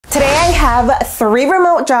have 3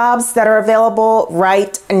 remote jobs that are available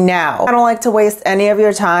right now. I don't like to waste any of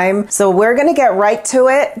your time, so we're gonna get right to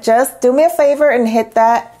it. Just do me a favor and hit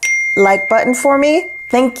that like button for me.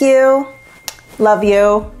 Thank you. Love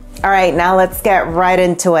you. All right, now let's get right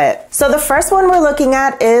into it. So the first one we're looking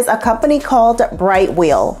at is a company called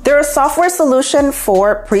Brightwheel. They're a software solution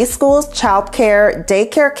for preschools, childcare,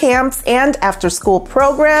 daycare camps, and after-school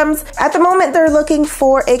programs. At the moment, they're looking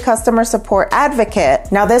for a customer support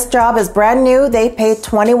advocate. Now this job is brand new. They pay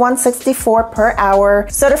 $21.64 per hour.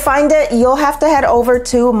 So to find it, you'll have to head over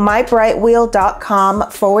to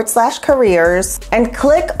mybrightwheel.com/careers and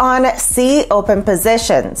click on See Open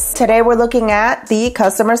Positions. Today we're looking at the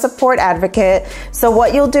customer support advocate. So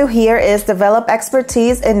what you'll do here is develop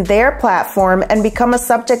expertise in their platform and become a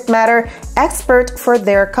subject matter expert for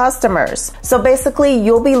their customers. So basically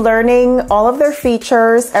you'll be learning all of their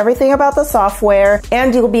features, everything about the software,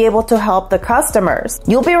 and you'll be able to help the customers.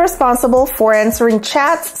 You'll be responsible for answering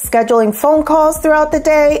chats, scheduling phone calls throughout the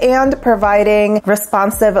day, and providing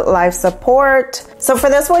responsive live support. So for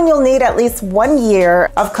this one, you'll need at least 1 year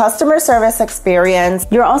of customer service experience.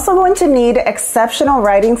 You're also going to need exceptional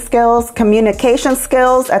writing skills, communication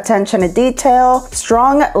skills, attention to detail,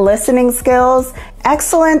 strong listening skills,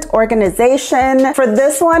 excellent organization. For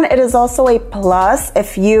this one, it is also a plus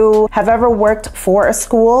if you have ever worked for a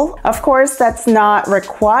school. Of course, that's not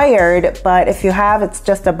required, but if you have, it's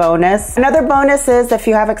just a bonus. Another bonus is if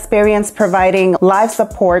you have experience providing live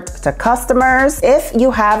support to customers. If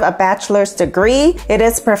you have a bachelor's degree, it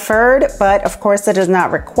is preferred, but of course it is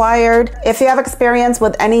not required. If you have experience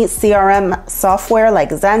with any CRM software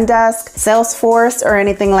like Zendesk, Salesforce, or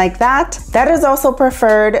anything like that, that is also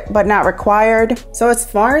preferred, but not required. So as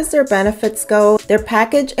far as their benefits go, their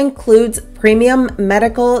package includes premium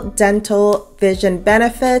medical, dental, vision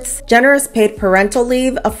benefits, generous paid parental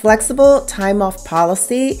leave, a flexible time off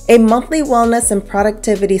policy, a monthly wellness and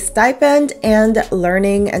productivity stipend, and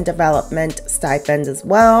learning and development stipend as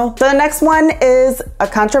well. So the next one is a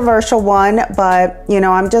controversial one, but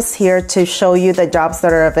I'm just here to show you the jobs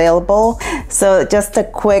that are available. So just a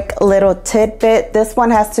quick little tidbit. This one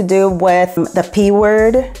has to do with the P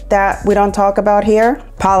word that we don't talk about here,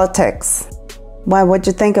 politics. Why, what'd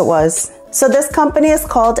you think it was? So this company is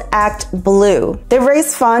called Act Blue. They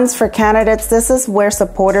raise funds for candidates. This is where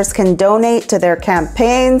supporters can donate to their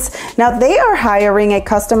campaigns. Now they are hiring a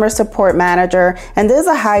customer support manager, and this is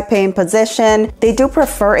a high-paying position. They do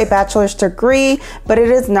prefer a bachelor's degree, but it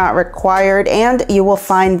is not required, and you will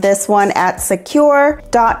find this one at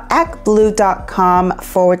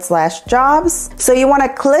secure.actblue.com/jobs. So you want to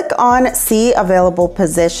click on See Available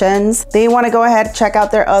Positions. Then you want to go ahead and check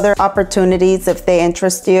out their other opportunities if they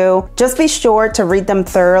interest you. Just be sure to read them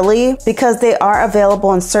thoroughly because they are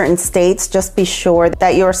available in certain states. Just be sure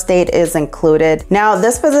that your state is included. Now,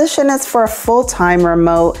 this position is for a full-time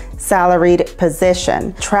remote salaried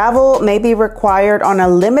position. Travel may be required on a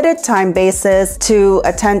limited time basis to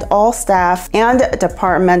attend all staff and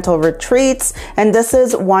departmental retreats, and this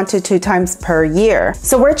is 1 to 2 times per year.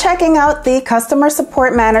 So we're checking out the customer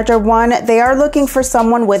support manager one. They are looking for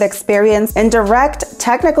someone with experience in direct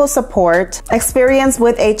technical support, experience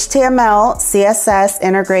with HTML, CSS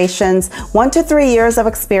integrations, 1 to 3 years of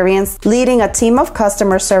experience leading a team of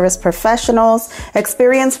customer service professionals,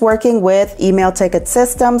 experience working with email ticket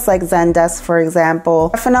systems like Zendesk, for example.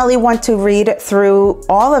 Definitely want to read through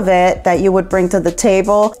all of it that you would bring to the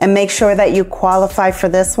table and make sure that you qualify for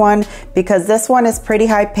this one because this one is pretty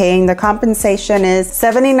high paying. The compensation is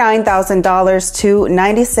 $79,000 to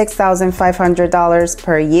 $96,500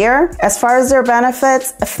 per year. As far as their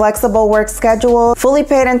benefits, a flexible work schedule, fully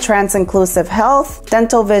paid and trans-inclusive health,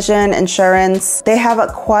 dental, vision, insurance. They have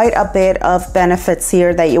quite a bit of benefits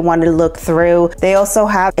here that you want to look through. They also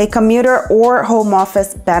have a commuter or home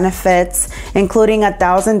office benefits, including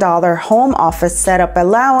 $1,000 home office setup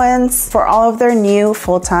allowance for all of their new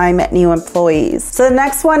full-time new employees. So the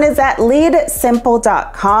next one is at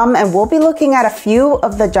leadsimple.com, and we'll be looking at a few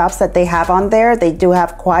of the jobs that they have on there. They do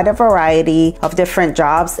have quite a variety of different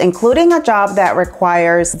jobs, including a job that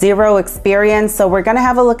requires 0 experience. So we're going to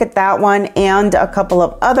have a look at that one and a couple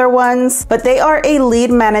of other ones, but they are a lead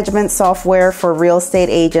management software for real estate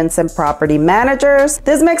agents and property managers.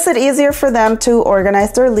 This makes it easier for them to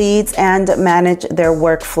organize their leads and manage their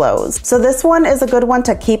workflows. So this one is a good one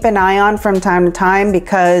to keep an eye on from time to time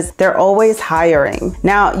because they're always hiring.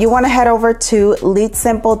 Now you want to head over to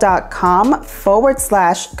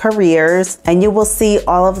leadsimple.com/careers and you will see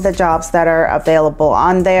all of the jobs that are available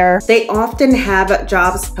on there. They often have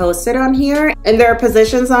jobs posted on here, and there are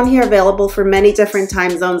positions on here available for many different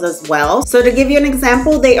time zones as well. So to give you an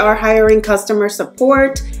example, they are hiring customer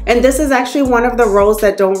support, and this is actually one of the roles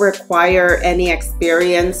that don't require any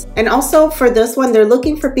experience. And also for this one, they're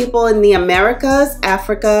looking for people in the Americas,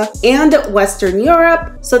 Africa, and Western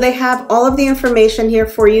Europe. So they have all of the information here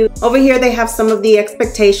for you. Over here, they have some of the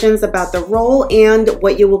expectations about the role and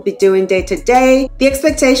what you will be doing day to day. The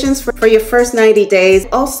expectations for your first 90 days.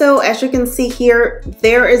 Also, as you can see here,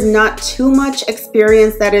 there is not too much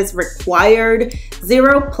experience that is required,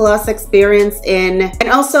 0+ experience in.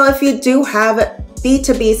 And also, if you do have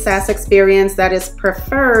B2B SaaS experience, that is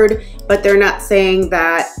preferred, but they're not saying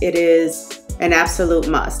that it is an absolute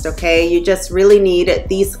must, okay? You just really need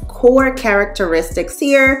these core characteristics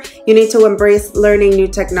here. You need to embrace learning new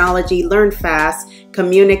technology, learn fast,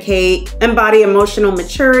 communicate, embody emotional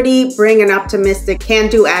maturity, bring an optimistic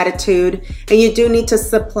can-do attitude, and you do need to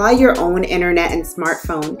supply your own internet and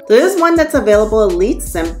smartphone. So this is one that's available at Lead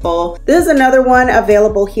Simple. This is another one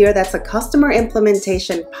available here that's a customer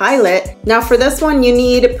implementation pilot. Now for this one, you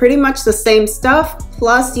need pretty much the same stuff,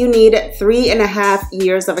 plus you need 3.5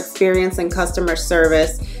 years of experience in customer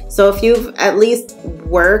service. So if you've at least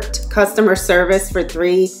worked customer service for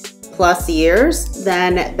 3+ years,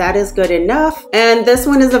 then that is good enough. And this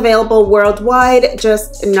one is available worldwide,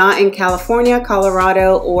 just not in California,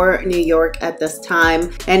 Colorado, or New York at this time.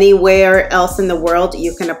 Anywhere else in the world,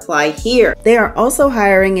 you can apply here. They are also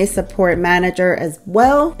hiring a support manager as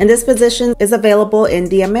well, and this position is available in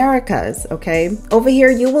the Americas, okay? Over here,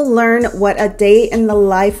 you will learn what a day in the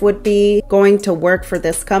life would be going to work for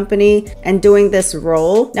this company and doing this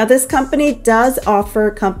role. Now, this company does offer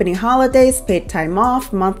company holidays, paid time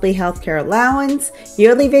off, monthly healthcare allowance,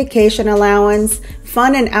 yearly vacation allowance,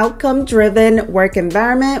 fun and outcome-driven work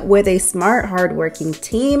environment with a smart, hardworking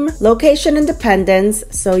team, location independence,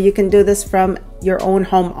 so you can do this from your own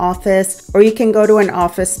home office or you can go to an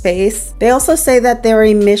office space. They also say that they're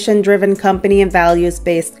a mission-driven company and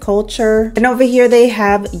values-based culture. And over here they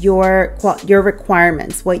have your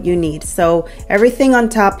requirements, what you need. So everything on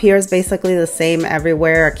top here is basically the same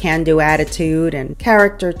everywhere, a can-do attitude and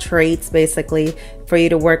character traits basically for you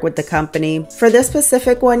to work with the company. For this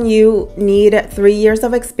specific one, you need 3 years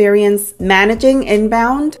of experience managing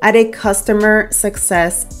inbound at a customer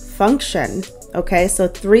success function. Okay, so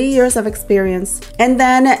 3 years of experience, and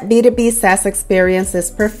then B2B SaaS experience is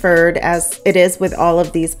preferred, as it is with all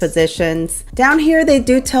of these positions. Down here, they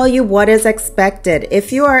do tell you what is expected.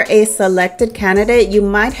 If you are a selected candidate, you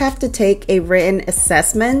might have to take a written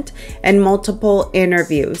assessment and multiple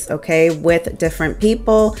interviews, okay, with different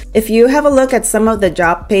people. If you have a look at some of the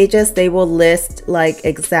job pages, they will list like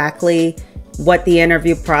exactly what the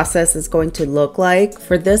interview process is going to look like.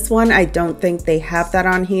 For this one, I don't think they have that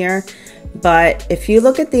on here. But if you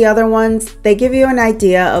look at the other ones, they give you an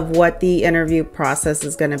idea of what the interview process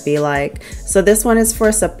is going to be like. So this one is for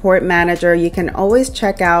a support manager. You can always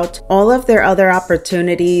check out all of their other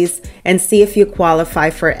opportunities and see if you qualify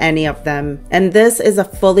for any of them. And this is a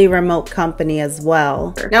fully remote company as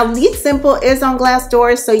well. Now, Lead Simple is on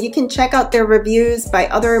Glassdoor, so you can check out their reviews by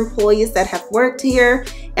other employees that have worked here.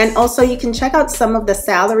 And also you can check out some of the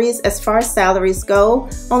salaries. As far as salaries go,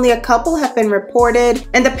 only a couple have been reported,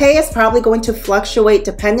 and the pay is probably going to fluctuate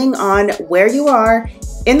depending on where you are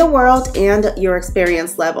in the world and your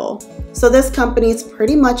experience level. So this company is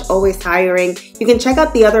pretty much always hiring. You can check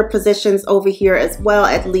out the other positions over here as well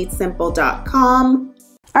at leadsimple.com.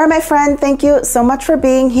 All right, my friend, thank you so much for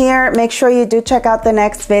being here. Make sure you do check out the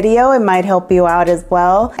next video. It might help you out as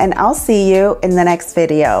well. And I'll see you in the next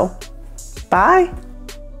video. Bye.